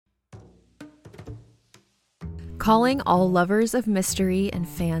Calling all lovers of mystery and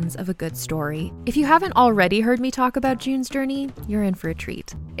fans of a good story. If you haven't already heard me talk about June's Journey, you're in for a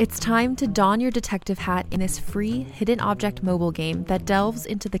treat. It's time to don your detective hat in this free hidden object mobile game that delves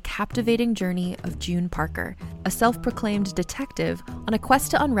into the captivating journey of June Parker, a self-proclaimed detective on a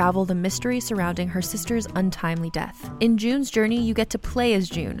quest to unravel the mystery surrounding her sister's untimely death. In June's Journey, you get to play as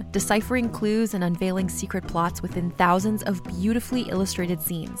June, deciphering clues and unveiling secret plots within thousands of beautifully illustrated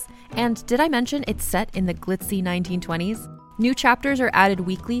scenes. And did I mention it's set in the glitzy 1920s? New chapters are added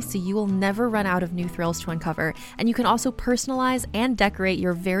weekly, so you will never run out of new thrills to uncover, and you can also personalize and decorate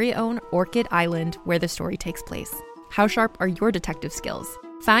your very own Orchid Island where the story takes place. How sharp are your detective skills?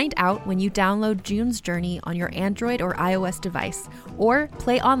 Find out when you download June's Journey on your Android or iOS device, or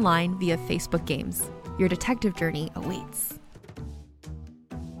play online via Facebook Games. Your detective journey awaits.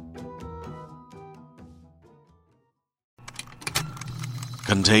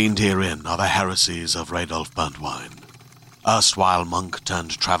 Contained herein are the heresies of Radolf Burntwine, erstwhile monk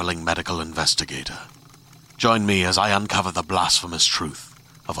turned traveling medical investigator. Join me as I uncover the blasphemous truth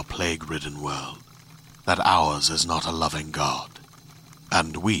of a plague-ridden world, that ours is not a loving God,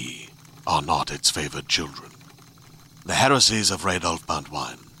 and we are not its favored children. The heresies of Radolf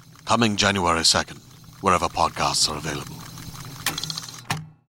Burntwine, coming January 2nd, wherever podcasts are available.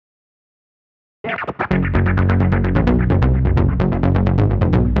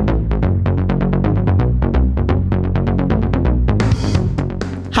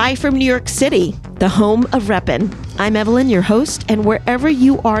 Hi from New York City, the home of Reppin'. I'm Evelyn, your host, and wherever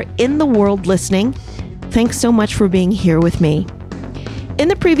you are in the world listening, thanks so much for being here with me. In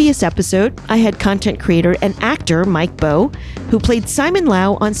the previous episode, I had content creator and actor Mike Bow, who played Simon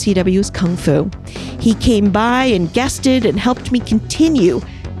Lau on CW's Kung Fu. He came by and guested and helped me continue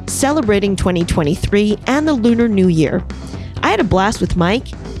celebrating 2023 and the Lunar New Year. I had a blast with Mike.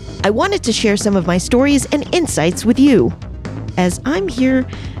 I wanted to share some of my stories and insights with you, as I'm here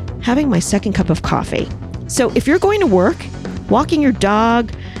having my second cup of coffee. So if you're going to work, walking your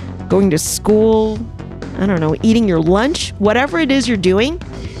dog, going to school, I don't know, eating your lunch, whatever it is you're doing,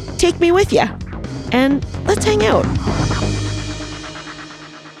 take me with you and let's hang out.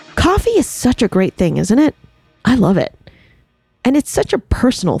 Coffee is such a great thing, isn't it? I love it. And it's such a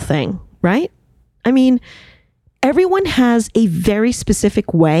personal thing, right? I mean, everyone has a very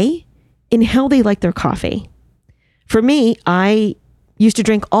specific way in how they like their coffee. For me, I used to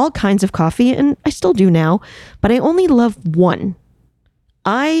drink all kinds of coffee, and I still do now, but I only love one.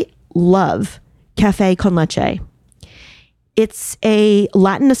 I love Café con Leche. It's a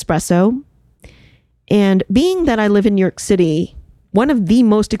Latin espresso, and being that I live in New York City, one of the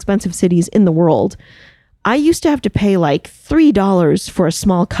most expensive cities in the world, I used to have to pay like $3 for a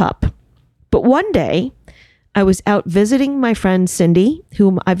small cup. But one day, I was out visiting my friend Cindy,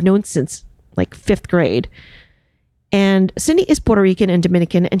 whom I've known since like 5th grade. And Cindy is Puerto Rican and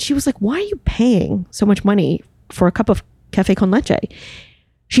Dominican, and she was like, why are you paying so much money for a cup of Café con Leche?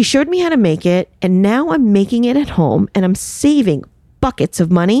 She showed me how to make it, and now I'm making it at home, and I'm saving buckets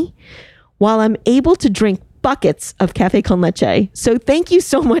of money while I'm able to drink buckets of Café con Leche. So thank you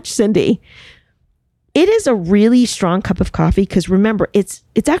so much, Cindy. It is a really strong cup of coffee because remember, it's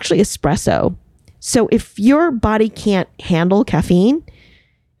actually espresso. So if your body can't handle caffeine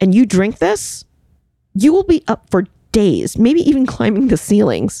and you drink this, you will be up for days, maybe even climbing the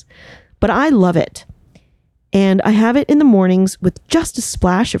ceilings. But I love it. And I have it in the mornings with just a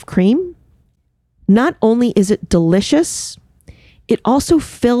splash of cream. Not only is it delicious, it also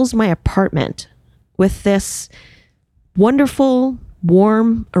fills my apartment with this wonderful,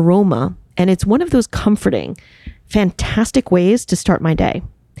 warm aroma. And it's one of those comforting, fantastic ways to start my day.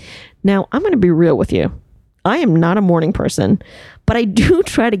 Now, I'm going to be real with you. I am not a morning person, but I do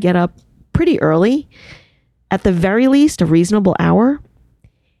try to get up pretty early, at the very least a reasonable hour.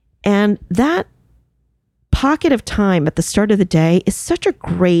 And that pocket of time at the start of the day is such a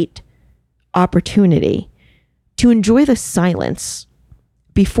great opportunity to enjoy the silence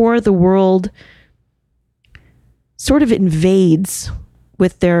before the world sort of invades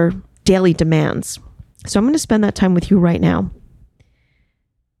with their daily demands. So I'm going to spend that time with you right now.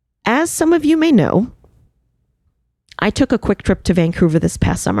 As some of you may know, I took a quick trip to Vancouver this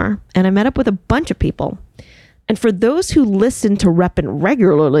past summer, and I met up with a bunch of people. And for those who listen to Reppin'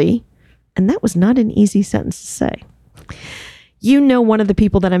 regularly, and that was not an easy sentence to say, you know one of the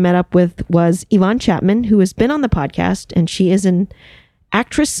people that I met up with was Yvonne Chapman, who has been on the podcast, and she is an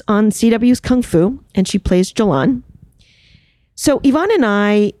actress on CW's Kung Fu, and she plays Jalan. So Yvonne and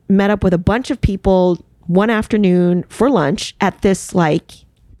I met up with a bunch of people one afternoon for lunch at this like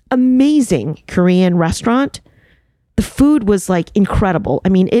amazing Korean restaurant. The food was like incredible. I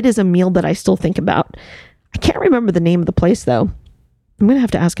mean, it is a meal that I still think about. I can't remember the name of the place though. I'm going to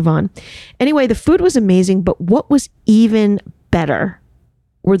have to ask Yvonne. Anyway, the food was amazing, but what was even better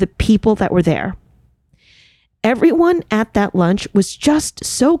were the people that were there. Everyone at that lunch was just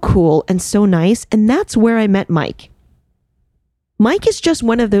so cool and so nice, and that's where I met Mike. Mike is just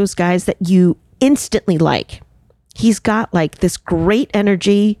one of those guys that you instantly like. He's got like this great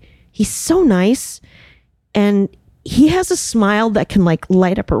energy. He's so nice, and he has a smile that can like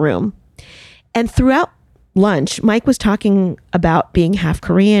light up a room. And throughout lunch, Mike was talking about being half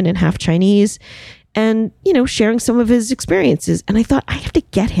Korean and half Chinese and, sharing some of his experiences. And I thought, I have to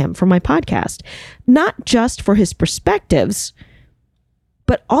get him for my podcast, not just for his perspectives,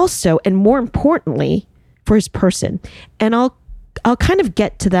 but also, and more importantly, for his person. And I'll kind of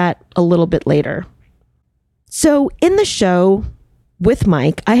get to that a little bit later. So in the show with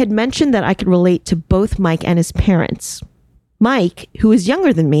Mike, I had mentioned that I could relate to both Mike and his parents. Mike, who is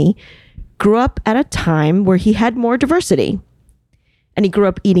younger than me, grew up at a time where he had more diversity. And he grew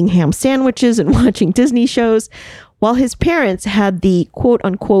up eating ham sandwiches and watching Disney shows, while his parents had the quote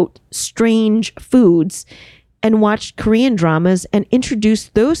unquote strange foods and watched Korean dramas and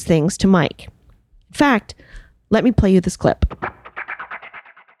introduced those things to Mike. In fact, let me play you this clip.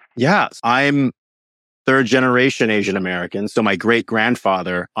 Yeah, I'm third generation Asian American. So my great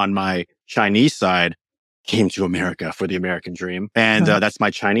grandfather on my Chinese side came to America for the American dream. And that's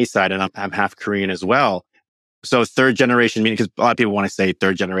my Chinese side. And I'm half Korean as well. So third generation, meaning, because a lot of people want to say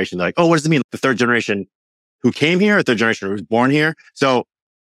third generation. They're like, oh, what does it mean? The third generation who came here or third generation who was born here? So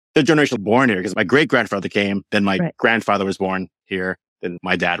third generation born here because my great grandfather came, then my grandfather was born here, then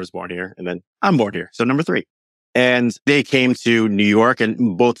my dad was born here, and then I'm born here. So number 3. And they came to New York,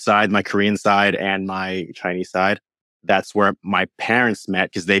 and both sides, my Korean side and my Chinese side, that's where my parents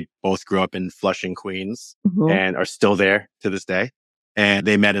met because they both grew up in Flushing, Queens, and are still there to this day. And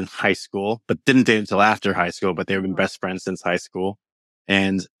they met in high school, but didn't date until after high school, but they've been best friends since high school.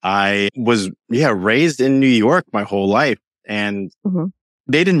 And I was, raised in New York my whole life. And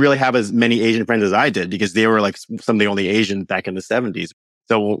they didn't really have as many Asian friends as I did because they were like some of the only Asians back in the 70s.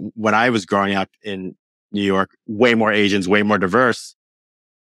 So when I was growing up in New York, way more Asians, way more diverse,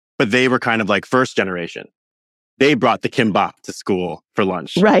 but they were kind of like first generation. They brought the kimbap to school for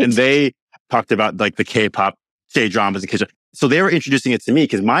lunch. Right. And they talked about like the K-pop, J-dramas, and kitchen. So they were introducing it to me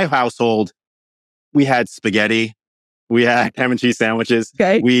because my household, we had spaghetti, we had ham and cheese sandwiches.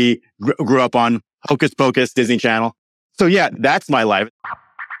 Okay. We grew up on Hocus Pocus, Disney Channel. So yeah, that's my life.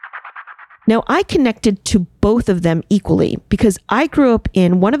 Now, I connected to both of them equally because I grew up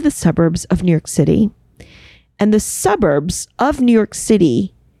in one of the suburbs of New York City. And the suburbs of New York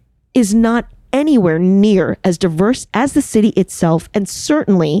City is not anywhere near as diverse as the city itself, and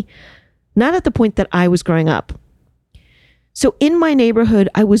certainly not at the point that I was growing up. So in my neighborhood,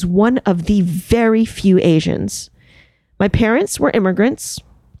 I was one of the very few Asians. My parents were immigrants.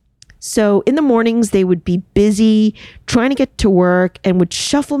 So in the mornings, they would be busy trying to get to work and would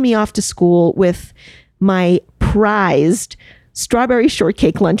shuffle me off to school with my prized strawberry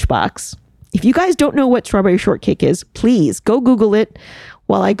shortcake lunchbox. If you guys don't know what strawberry shortcake is, please go Google it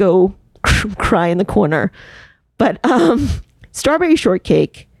while I go cry in the corner. But strawberry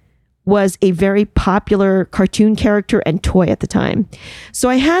shortcake was a very popular cartoon character and toy at the time. So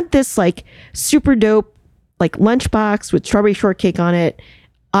I had this like super dope like lunchbox with strawberry shortcake on it,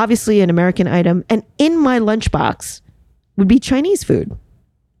 obviously an American item. And in my lunchbox would be Chinese food.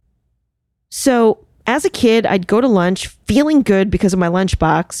 So as a kid, I'd go to lunch feeling good because of my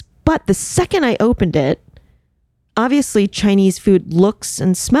lunchbox. But the second I opened it, obviously Chinese food looks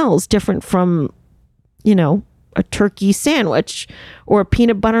and smells different from, a turkey sandwich or a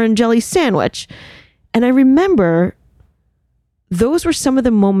peanut butter and jelly sandwich. And I remember those were some of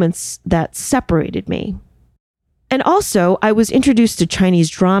the moments that separated me. And also, I was introduced to Chinese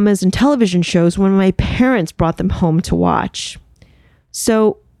dramas and television shows when my parents brought them home to watch.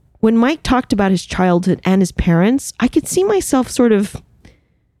 So when Mike talked about his childhood and his parents, I could see myself sort of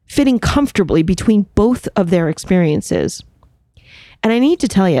fitting comfortably between both of their experiences. And I need to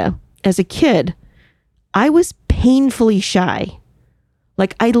tell you, as a kid, I was painfully shy.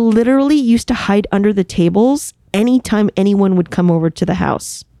 Like I literally used to hide under the tables anytime anyone would come over to the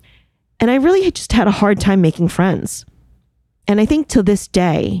house. And I really just had a hard time making friends. And I think to this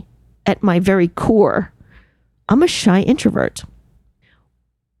day, at my very core, I'm a shy introvert.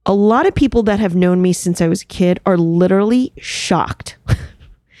 A lot of people that have known me since I was a kid are literally shocked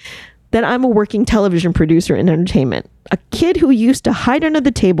that I'm a working television producer in entertainment. A kid who used to hide under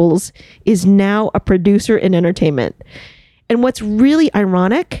the tables is now a producer in entertainment. And what's really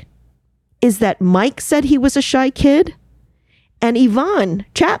ironic is that Mike said he was a shy kid, and Yvonne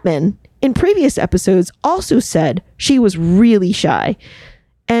Chapman in previous episodes also said she was really shy.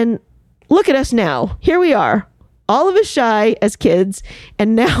 And look at us now. Here we are, all of us shy as kids,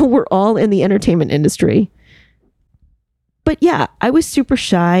 and now we're all in the entertainment industry. But yeah, I was super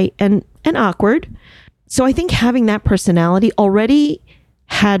shy and awkward. So I think having that personality already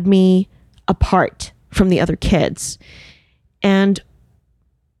had me apart from the other kids. And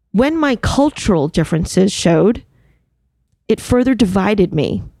when my cultural differences showed, it further divided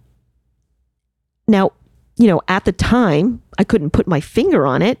me. Now, at the time, I couldn't put my finger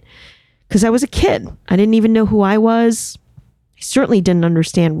on it because I was a kid. I didn't even know who I was. I certainly didn't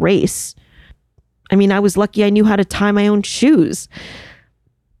understand race. I mean, I was lucky I knew how to tie my own shoes.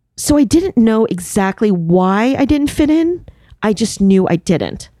 So I didn't know exactly why I didn't fit in. I just knew I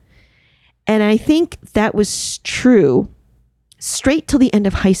didn't. And I think that was true straight till the end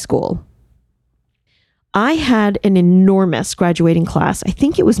of high school. I had an enormous graduating class. I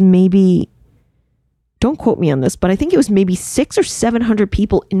think it was maybe, don't quote me on this, but I think it was maybe 600 or 700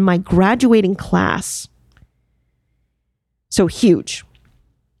 people in my graduating class. So huge.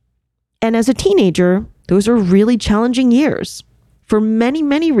 And as a teenager, those are really challenging years for many,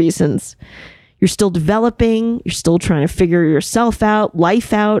 many reasons. You're still developing, you're still trying to figure yourself out,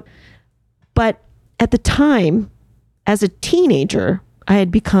 life out. But at the time, as a teenager, I had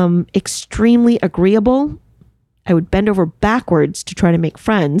become extremely agreeable. I would bend over backwards to try to make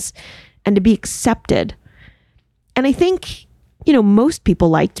friends and to be accepted. And I think, most people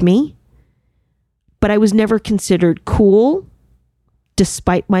liked me, but I was never considered cool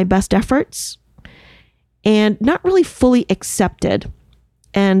despite my best efforts and not really fully accepted.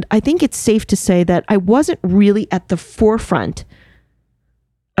 And I think it's safe to say that I wasn't really at the forefront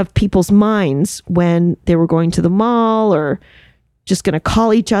of people's minds when they were going to the mall or just going to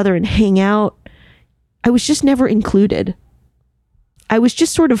call each other and hang out. I was just never included. I was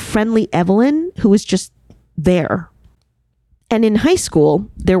just sort of friendly Evelyn who was just there. And in high school,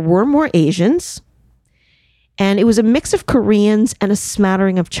 there were more Asians, and it was a mix of Koreans and a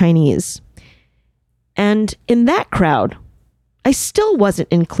smattering of Chinese. And in that crowd, I still wasn't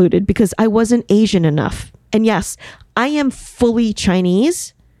included because I wasn't Asian enough. And yes, I am fully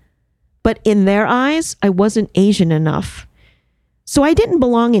Chinese, but in their eyes, I wasn't Asian enough. So I didn't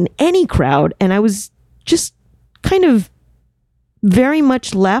belong in any crowd, and I was just kind of very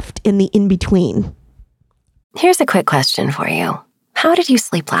much left in the in-between. Here's a quick question for you. How did you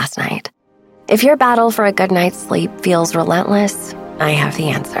sleep last night? If your battle for a good night's sleep feels relentless, I have the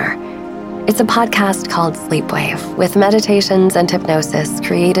answer. It's a podcast called Sleepwave, with meditations and hypnosis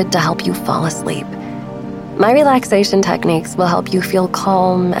created to help you fall asleep. My relaxation techniques will help you feel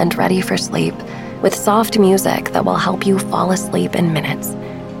calm and ready for sleep, with soft music that will help you fall asleep in minutes.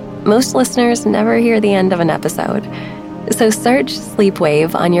 Most listeners never hear the end of an episode. So search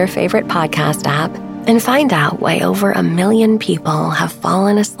Sleepwave on your favorite podcast app and find out why over 1 million people have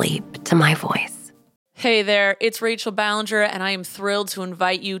fallen asleep to my voice. Hey there, it's Rachel Ballinger, and I am thrilled to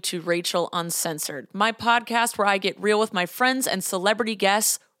invite you to Rachel Uncensored, my podcast where I get real with my friends and celebrity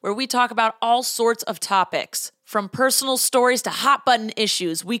guests, where we talk about all sorts of topics. From personal stories to hot-button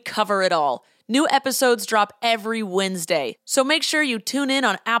issues, we cover it all. New episodes drop every Wednesday, so make sure you tune in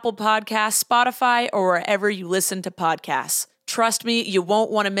on Apple Podcasts, Spotify, or wherever you listen to podcasts. Trust me, you won't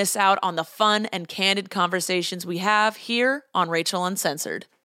want to miss out on the fun and candid conversations we have here on Rachel Uncensored.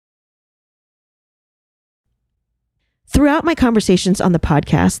 Throughout my conversations on the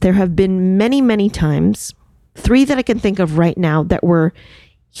podcast, there have been many, many times, 3 that I can think of right now, that were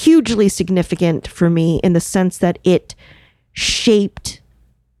hugely significant for me in the sense that it shaped,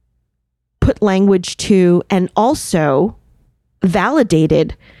 put language to, and also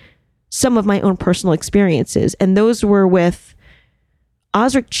validated some of my own personal experiences. And those were with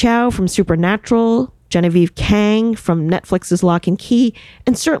Osric Chow from Supernatural, Genevieve Kang from Netflix's Lock and Key,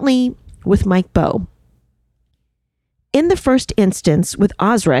 and certainly with Mike Bowe. In the first instance with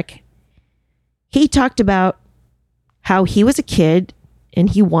Osric, he talked about how he was a kid and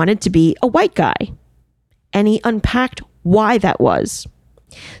he wanted to be a white guy. And he unpacked why that was.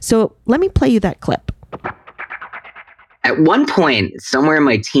 So let me play you that clip. At one point, somewhere in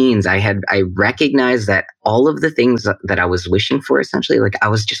my teens, I recognized that all of the things that I was wishing for, essentially, like I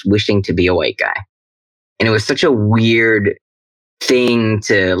was just wishing to be a white guy. And it was such a weird thing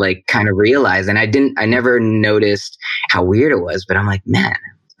to like kind of realize. And I never noticed how weird it was, but I'm like, man,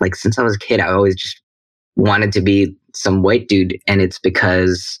 like since I was a kid, I always just wanted to be some white dude. And it's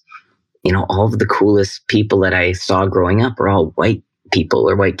because, all of the coolest people that I saw growing up are all white people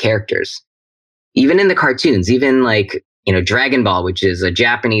or white characters. Even in the cartoons, even like Dragon Ball, which is a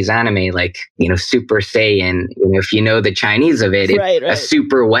Japanese anime, like, Super Saiyan, if you know the Chinese of it, it's a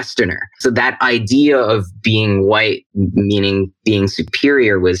super Westerner. So that idea of being white, meaning being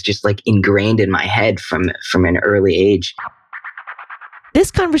superior, was just like ingrained in my head from an early age. This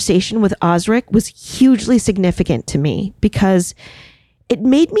conversation with Osric was hugely significant to me because it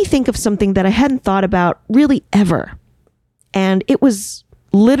made me think of something that I hadn't thought about really ever. And it was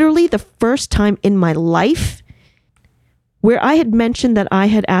literally the first time in my life where I had mentioned that I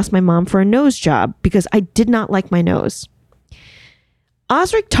had asked my mom for a nose job because I did not like my nose.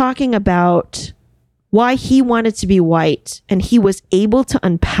 Osric talking about why he wanted to be white, and he was able to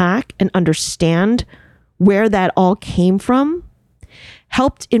unpack and understand where that all came from,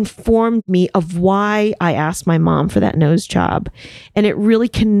 helped inform me of why I asked my mom for that nose job. And it really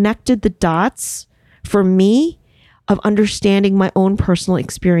connected the dots for me of understanding my own personal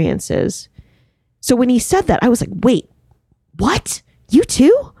experiences. So when he said that, I was like, wait, what? You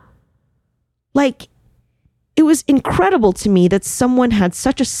too? Like, it was incredible to me that someone had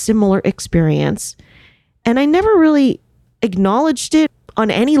such a similar experience. And I never really acknowledged it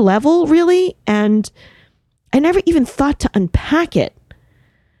on any level, really. And I never even thought to unpack it.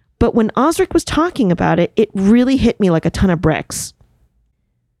 But when Osric was talking about it, it really hit me like a ton of bricks.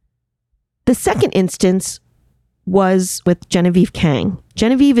 The second instance was with Genevieve Kang.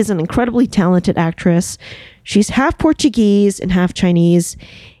 Genevieve is an incredibly talented actress. She's half Portuguese and half Chinese.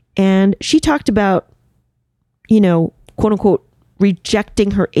 And she talked about, quote unquote,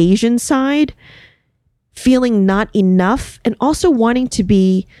 rejecting her Asian side, feeling not enough, and also wanting to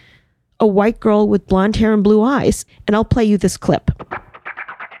be a white girl with blonde hair and blue eyes. And I'll play you this clip.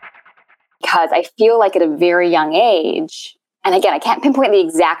 Because I feel like at a very young age, and again, I can't pinpoint the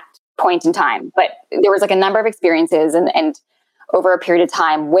exact point in time, but there was like a number of experiences and over a period of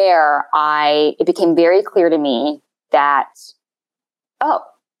time where it became very clear to me that,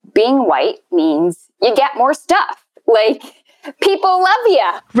 being white means you get more stuff. Like, people love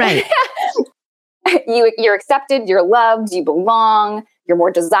you. Right. You're accepted, you're loved, you belong, you're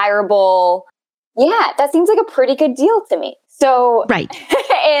more desirable. Yeah, that seems like a pretty good deal to me. So right.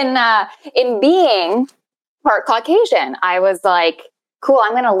 in being part Caucasian, I was like, cool,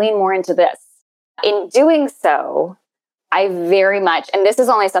 I'm going to lean more into this. In doing so, I very much, and this is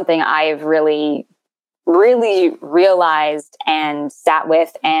only something I've really, really realized and sat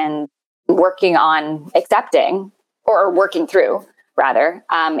with and working on accepting, or working through, rather,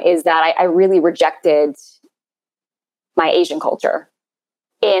 is that I really rejected my Asian culture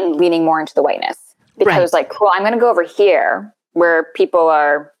in leaning more into the whiteness. Because I was like, cool, I'm going to go over here where people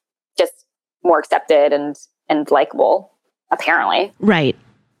are just more accepted and likable, apparently. Right.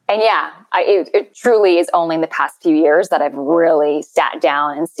 And yeah, it truly is only in the past few years that I've really sat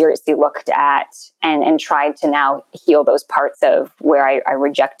down and seriously looked at and tried to now heal those parts of where I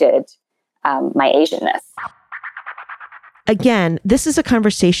rejected my Asianness. Again, this is a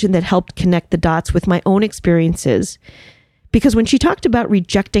conversation that helped connect the dots with my own experiences. Because when she talked about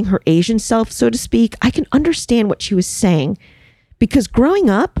rejecting her Asian self, so to speak, I can understand what she was saying. Because growing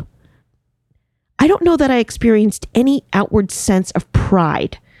up, I don't know that I experienced any outward sense of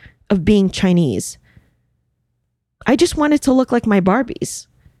pride of being Chinese. I just wanted to look like my Barbies.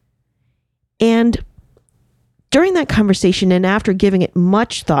 And during that conversation, and after giving it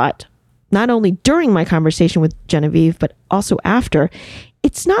much thought, not only during my conversation with Genevieve, but also after,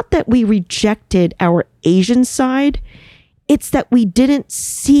 it's not that we rejected our Asian side. It's that we didn't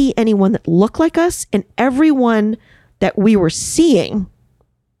see anyone that looked like us, and everyone that we were seeing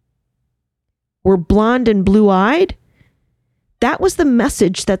were blonde and blue-eyed. That was the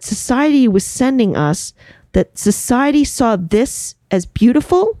message that society was sending us, that society saw this as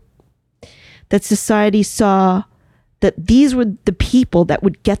beautiful, that society saw that these were the people that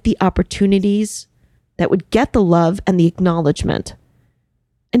would get the opportunities, that would get the love and the acknowledgement.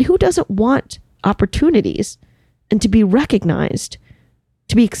 And who doesn't want opportunities and to be recognized,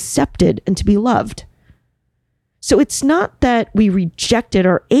 to be accepted and to be loved? So it's not that we rejected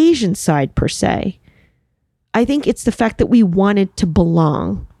our Asian side per se. I think it's the fact that we wanted to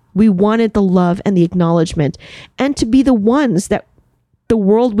belong. We wanted the love and the acknowledgement, and to be the ones that the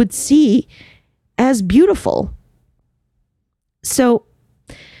world would see as beautiful. So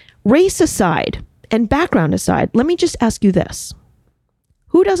race aside and background aside, let me just ask you this.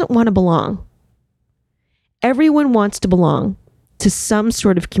 Who doesn't want to belong? Everyone wants to belong to some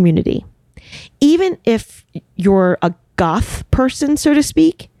sort of community. Even if you're a goth person, so to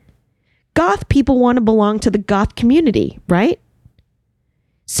speak, goth people want to belong to the goth community, right?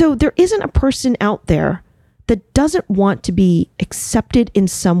 So there isn't a person out there that doesn't want to be accepted in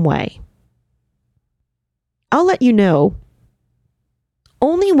some way. I'll let you know,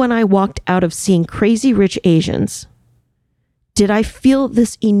 only when I walked out of seeing Crazy Rich Asians did I feel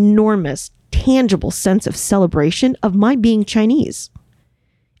this enormous, tangible sense of celebration of my being Chinese.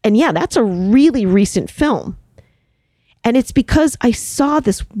 And yeah, that's a really recent film. And it's because I saw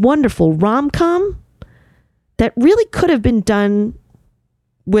this wonderful rom-com that really could have been done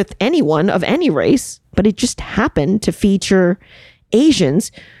with anyone of any race, but it just happened to feature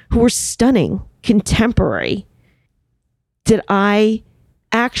Asians who were stunning, contemporary. Did I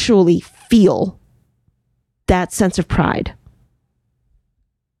actually feel that sense of pride?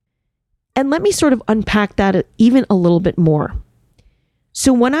 And let me sort of unpack that even a little bit more.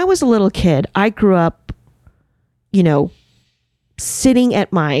 So when I was a little kid, I grew up, sitting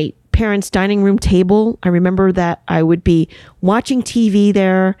at my parents' dining room table. I remember that I would be watching TV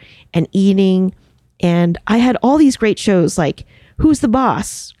there and eating. And I had all these great shows like Who's the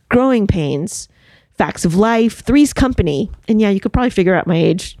Boss, Growing Pains, Facts of Life, Three's Company. And yeah, you could probably figure out my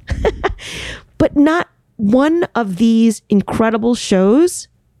age. But not one of these incredible shows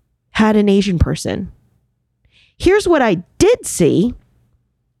had an Asian person. Here's what I did see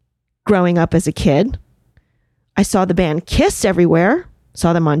growing up as a kid. I saw the band Kiss everywhere.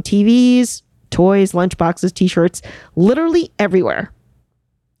 Saw them on TVs, toys, lunchboxes, t-shirts, literally everywhere.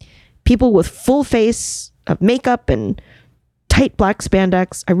 People with full face of makeup and tight black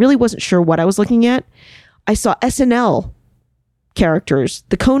spandex. I really wasn't sure what I was looking at. I saw SNL characters,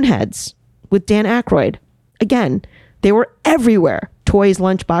 the Coneheads with Dan Aykroyd. Again, they were everywhere. Toys,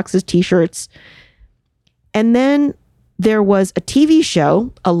 lunchboxes, t-shirts. And then there was a TV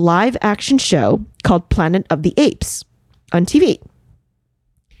show, a live action show called Planet of the Apes on TV.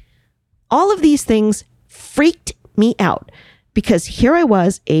 All of these things freaked me out because here I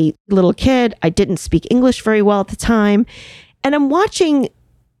was, a little kid. I didn't speak English very well at the time. And I'm watching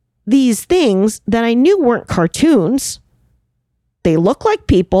these things that I knew weren't cartoons. They look like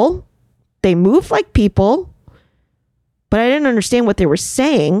people. They move like people. But I didn't understand what they were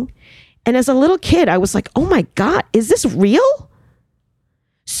saying. And as a little kid, I was like, oh my God, is this real?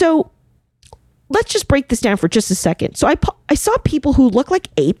 So let's just break this down for just a second. So I saw people who look like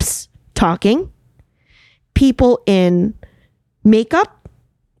apes talking, people in makeup,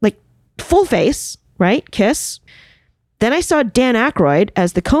 like full face, right? Kiss. Then I saw Dan Aykroyd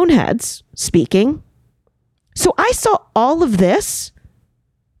as the Coneheads speaking. So I saw all of this,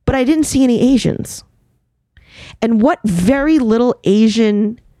 but I didn't see any Asians. And what very little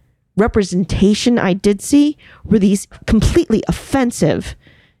Asian representation I did see were these completely offensive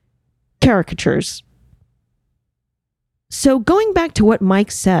caricatures. So going back to what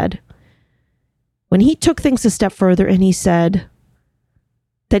Mike said, when he took things a step further and he said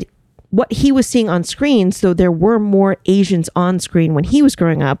that what he was seeing on screens, though there were more Asians on screen when he was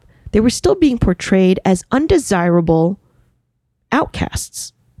growing up, they were still being portrayed as undesirable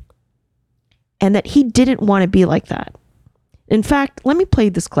outcasts. And that he didn't want to be like that. In fact, let me play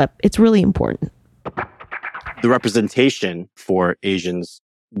this clip. It's really important. The representation for Asians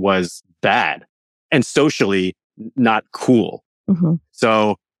was bad and socially not cool. Mm-hmm.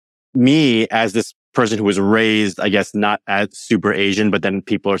 So me, as this person who was raised, I guess, not as super Asian, but then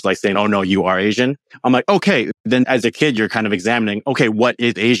people are like saying, oh no, you are Asian. I'm like, okay, then as a kid, you're kind of examining, okay, what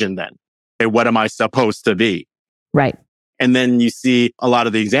is Asian then? Okay, what am I supposed to be? Right. And then you see a lot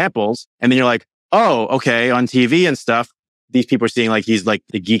of the examples and then you're like, oh, okay, on TV and stuff, these people are seeing like he's like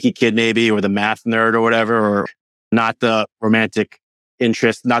the geeky kid maybe, or the math nerd or whatever, or not the romantic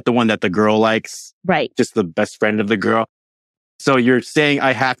interest, not the one that the girl likes. Right. Just the best friend of the girl. So you're saying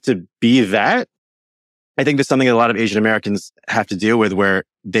I have to be that? I think there's something that a lot of Asian Americans have to deal with where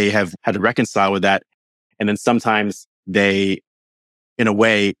they have had to reconcile with that. And then sometimes they, in a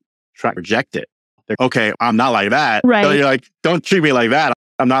way, try to reject it. They're, okay, I'm not like that. Right. So you're like, don't treat me like that.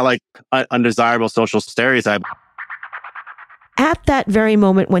 I'm not like an undesirable social stereotype. At that very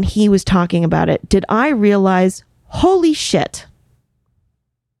moment when he was talking about it, did I realize, holy shit,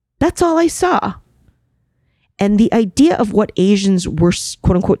 that's all I saw. And the idea of what Asians were,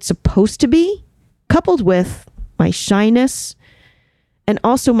 quote unquote, supposed to be, coupled with my shyness and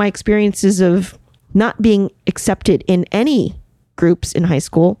also my experiences of not being accepted in any groups in high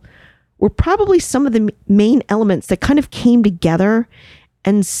school, were probably some of the main elements that kind of came together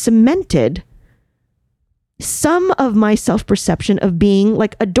and cemented some of my self-perception of being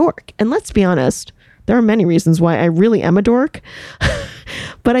like a dork. And let's be honest, there are many reasons why I really am a dork.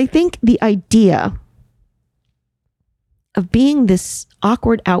 But I think the idea of being this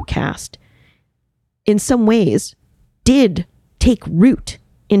awkward outcast in some ways did take root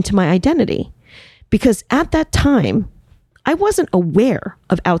into my identity. Because at that time, I wasn't aware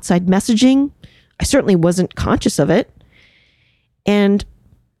of outside messaging. I certainly wasn't conscious of it. And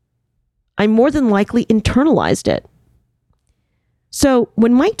I more than likely internalized it. So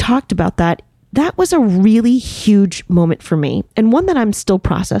when Mike talked about that, that was a really huge moment for me, and one that I'm still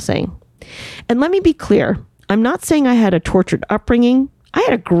processing. And let me be clear, I'm not saying I had a tortured upbringing. I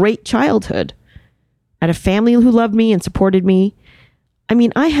had a great childhood. I had a family who loved me and supported me. I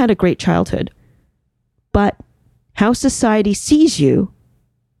mean, I had a great childhood. But how society sees you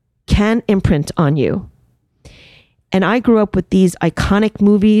can imprint on you. And I grew up with these iconic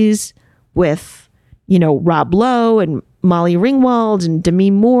movies with, Rob Lowe and Molly Ringwald and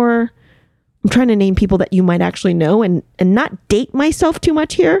Demi Moore. I'm trying to name people that you might actually know and not date myself too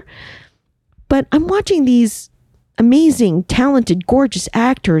much here. But I'm watching these amazing, talented, gorgeous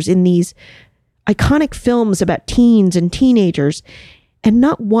actors in these iconic films about teens and teenagers. And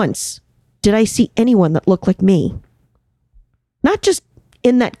not once did I see anyone that looked like me. Not just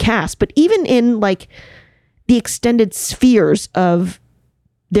in that cast, but even in like the extended spheres of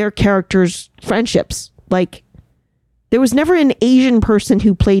their characters' friendships. Like, there was never an Asian person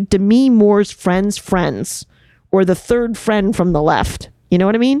who played Demi Moore's friends, or the third friend from the left. You know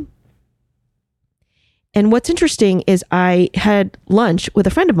what I mean? And what's interesting is I had lunch with a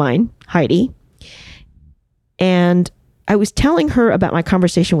friend of mine, Heidi, and I was telling her about my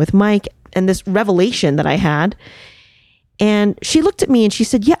conversation with Mike and this revelation that I had. And she looked at me and she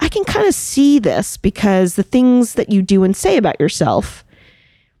said, yeah, I can kind of see this because the things that you do and say about yourself.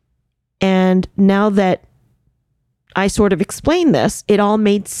 And now that I sort of explained this, it all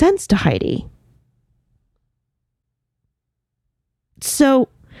made sense to Heidi. So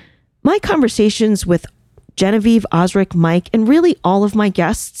my conversations with Genevieve, Osric, Mike, and really all of my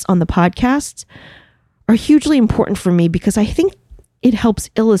guests on the podcast are hugely important for me because I think it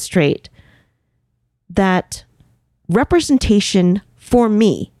helps illustrate that representation for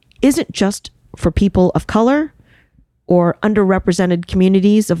me isn't just for people of color or underrepresented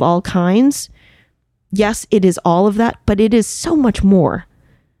communities of all kinds. Yes, it is all of that, but it is so much more.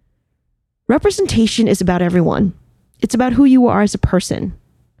 Representation is about everyone. It's about who you are as a person,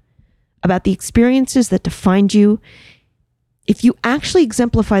 about the experiences that defined you. If you actually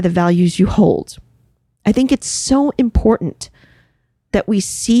exemplify the values you hold, I think it's so important that we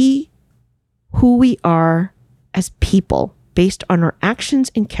see who we are as people based on our actions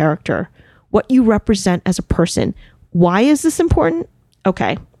and character, what you represent as a person. Why is this important?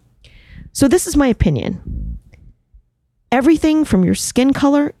 Okay. So this is my opinion. Everything from your skin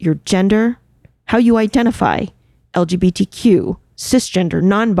color, your gender, how you identify, LGBTQ, cisgender,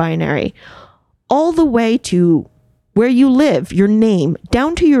 non-binary, all the way to where you live, your name,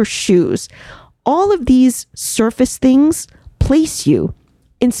 down to your shoes. All of these surface things place you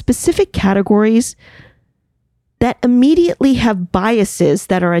in specific categories that immediately have biases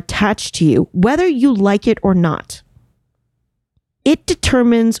that are attached to you, whether you like it or not. It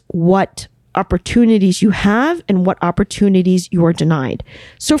determines what opportunities you have and what opportunities you are denied.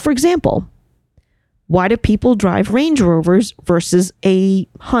 So, for example, why do people drive Range Rovers versus a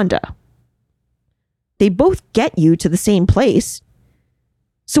Honda? They both get you to the same place.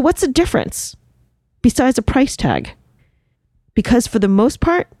 So what's the difference besides a price tag? Because for the most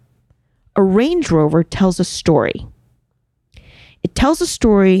part, a Range Rover tells a story. It tells a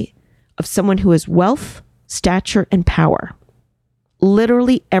story of someone who has wealth, stature, and power.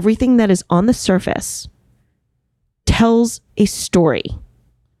 Literally everything that is on the surface tells a story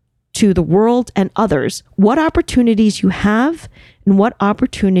to the world and others, what opportunities you have and what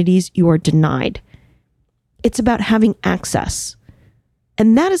opportunities you are denied. It's about having access.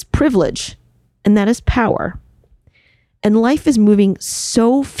 And that is privilege, and that is power. And life is moving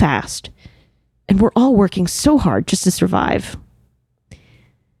so fast, and we're all working so hard just to survive,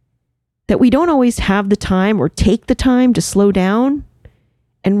 that we don't always have the time or take the time to slow down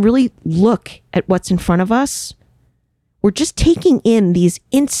and really look at what's in front of us. We're just taking in these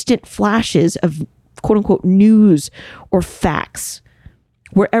instant flashes of quote unquote news or facts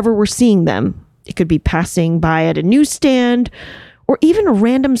wherever we're seeing them. It could be passing by at a newsstand or even a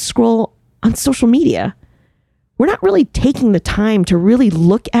random scroll on social media. We're not really taking the time to really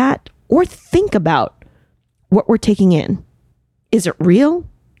look at or think about what we're taking in. Is it real?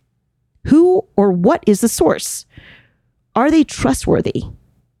 Who or what is the source? Are they trustworthy?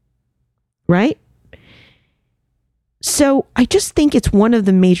 Right? So I just think it's one of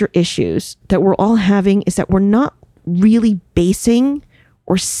the major issues that we're all having is that we're not really basing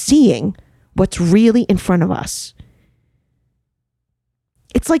or seeing what's really in front of us.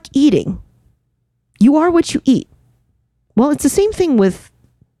 It's like eating. You are what you eat. Well, it's the same thing with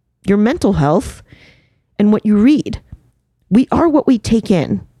your mental health and what you read. We are what we take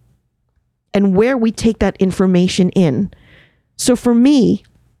in. and where we take that information in. So for me,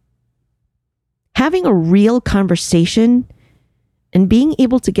 having a real conversation and being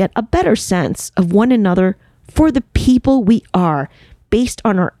able to get a better sense of one another for the people we are based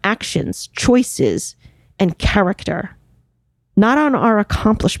on our actions, choices, and character, not on our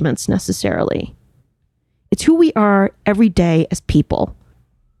accomplishments necessarily. It's who we are every day as people.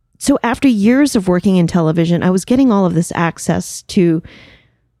 So after years of working in television, I was getting all of this access to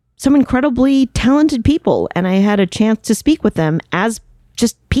some incredibly talented people, and I had a chance to speak with them as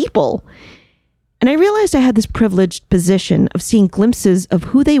just people. And I realized I had this privileged position of seeing glimpses of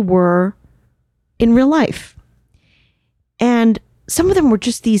who they were in real life. And some of them were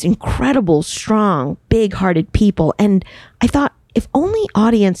just these incredible, strong, big-hearted people. And I thought, if only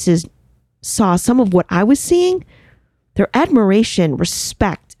audiences saw some of what I was seeing, their admiration,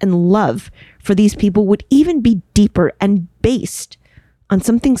 respect, and love for these people would even be deeper and based on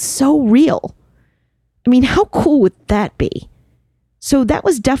something so real. I mean, how cool would that be? So that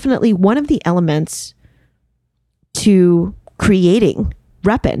was definitely one of the elements to creating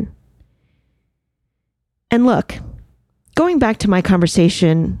Reppin'. And look, going back to my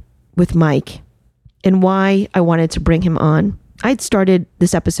conversation with Mike and why I wanted to bring him on, I'd started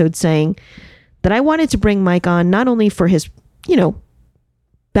this episode saying that I wanted to bring Mike on not only for his,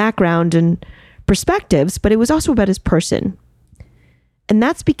 background and perspectives, but it was also about his person. And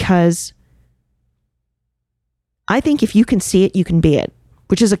that's because I think if you can see it, you can be it,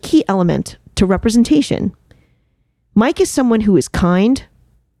 which is a key element to representation. Mike is someone who is kind,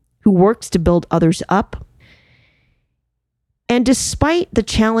 who works to build others up. And despite the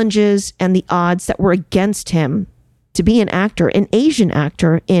challenges and the odds that were against him to be an actor, an Asian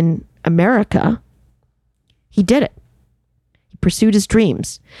actor in America, he did it. He pursued his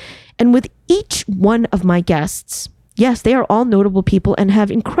dreams. And with each one of my guests, yes, they are all notable people and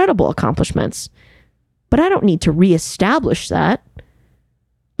have incredible accomplishments. But I don't need to reestablish that.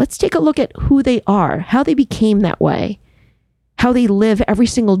 Let's take a look at who they are, how they became that way, how they live every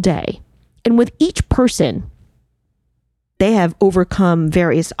single day. And with each person, they have overcome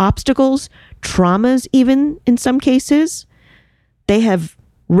various obstacles, traumas even in some cases. They have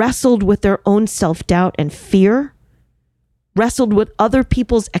wrestled with their own self-doubt and fear, wrestled with other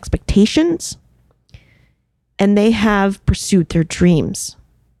people's expectations, and they have pursued their dreams.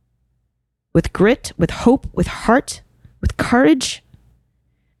 With grit, with hope, with heart, with courage.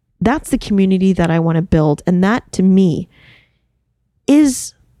 That's the community that I want to build. And that, to me,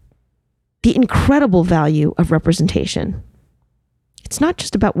 is the incredible value of representation. It's not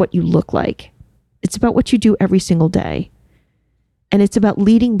just about what you look like. It's about what you do every single day. And it's about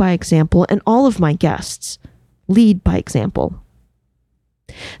leading by example. And all of my guests lead by example.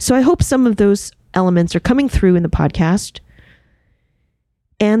 So I hope some of those elements are coming through in the podcast,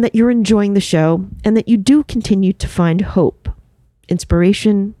 and that you're enjoying the show, and that you do continue to find hope,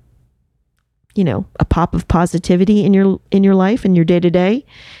 inspiration, a pop of positivity in your life, in your day-to-day,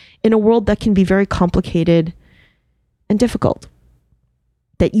 in a world that can be very complicated and difficult.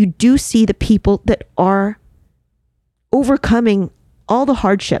 That you do see the people that are overcoming all the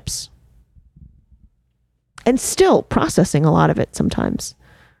hardships and still processing a lot of it sometimes,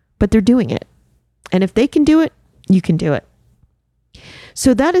 but they're doing it. And if they can do it, you can do it.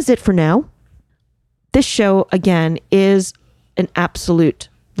 So that is it for now. This show, again, is an absolute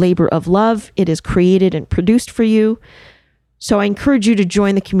labor of love. It is created and produced for you. So I encourage you to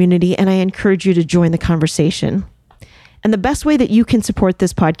join the community, and I encourage you to join the conversation. And the best way that you can support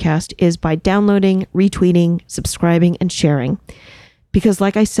this podcast is by downloading, retweeting, subscribing, and sharing. Because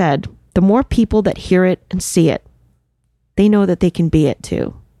like I said, the more people that hear it and see it, they know that they can be it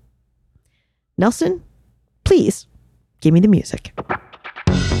too. Nelson, please give me the music.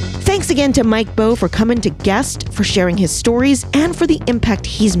 Thanks again to Mike Bowe for coming to guest, for sharing his stories, and for the impact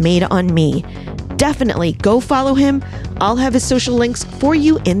he's made on me. Definitely go follow him. I'll have his social links for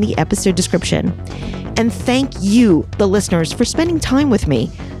you in the episode description. And thank you, the listeners, for spending time with me.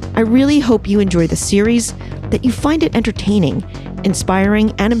 I really hope you enjoy the series, that you find it entertaining,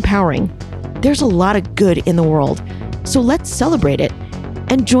 inspiring, and empowering. There's a lot of good in the world, so let's celebrate it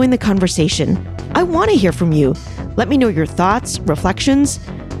and join the conversation. I want to hear from you. Let me know your thoughts, reflections.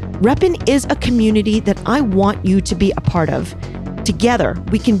 Reppin' is a community that I want you to be a part of. Together,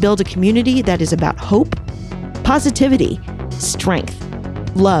 we can build a community that is about hope, positivity, strength,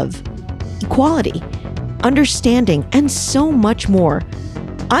 love, equality, understanding, and so much more.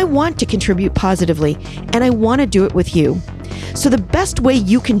 I want to contribute positively, and I want to do it with you. So the best way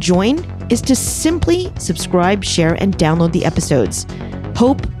you can join is to simply subscribe, share, and download the episodes.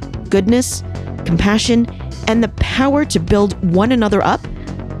 Hope, goodness, compassion, and the power to build one another up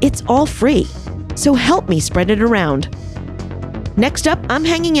It's all free, so help me spread it around. Next up, I'm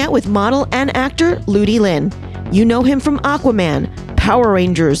hanging out with model and actor Ludi Lin. You know him from Aquaman, Power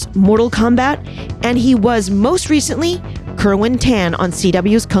Rangers, Mortal Kombat, and he was most recently Kerwin Tan on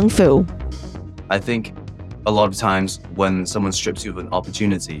CW's Kung Fu. I think a lot of times when someone strips you of an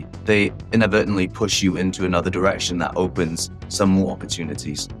opportunity, they inadvertently push you into another direction that opens some more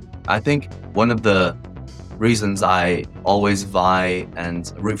opportunities. I think one of the reasons I always vie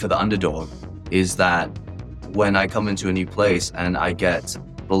and root for the underdog is that when I come into a new place and I get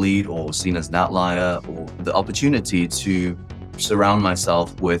bullied or seen as an outlier, or the opportunity to surround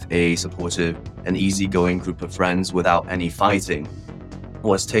myself with a supportive and easygoing group of friends without any fighting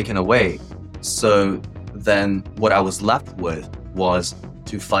was taken away. So then what I was left with was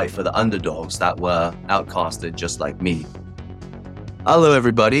to fight for the underdogs that were outcasted just like me. Hello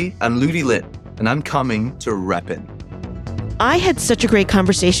everybody, I'm Ludi Lin, and I'm coming to Reppin'. I had such a great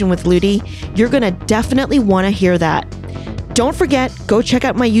conversation with Ludi. You're going to definitely want to hear that. Don't forget, go check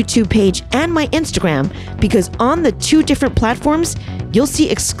out my YouTube page and my Instagram, because on the 2 different platforms, you'll see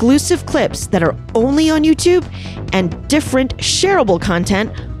exclusive clips that are only on YouTube and different shareable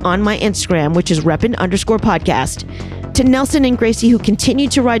content on my Instagram, which is Reppin_podcast. To Nelson and Gracie, who continue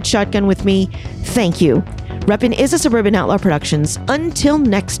to ride shotgun with me, thank you. Reppin' is a Suburban Outlaw Productions. Until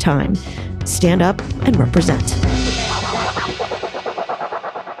next time, stand up and represent.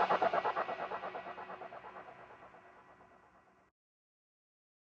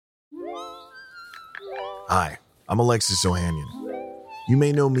 Hi, I'm Alexis Ohanian. You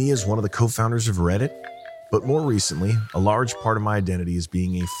may know me as one of the co-founders of Reddit, but more recently, a large part of my identity is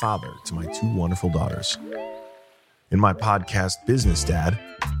being a father to my 2 wonderful daughters. In my podcast, Business Dad,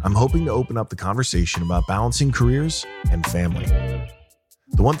 I'm hoping to open up the conversation about balancing careers and family.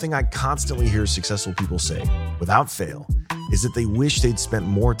 The one thing I constantly hear successful people say, without fail, is that they wish they'd spent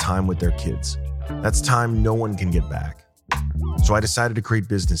more time with their kids. That's time no one can get back. So I decided to create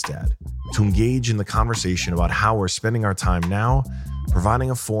Business Dad, to engage in the conversation about how we're spending our time now,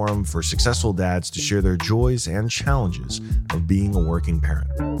 providing a forum for successful dads to share their joys and challenges of being a working parent.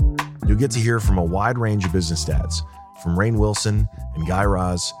 You'll get to hear from a wide range of business dads, from Rainn Wilson and Guy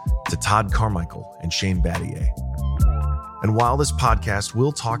Raz to Todd Carmichael and Shane Battier. And while this podcast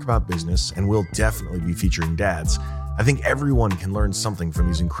will talk about business and will definitely be featuring dads, I think everyone can learn something from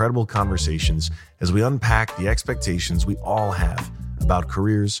these incredible conversations as we unpack the expectations we all have about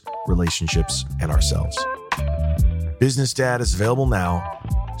careers, relationships, and ourselves. Business Dad is available now,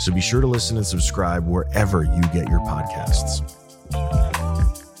 so be sure to listen and subscribe wherever you get your podcasts.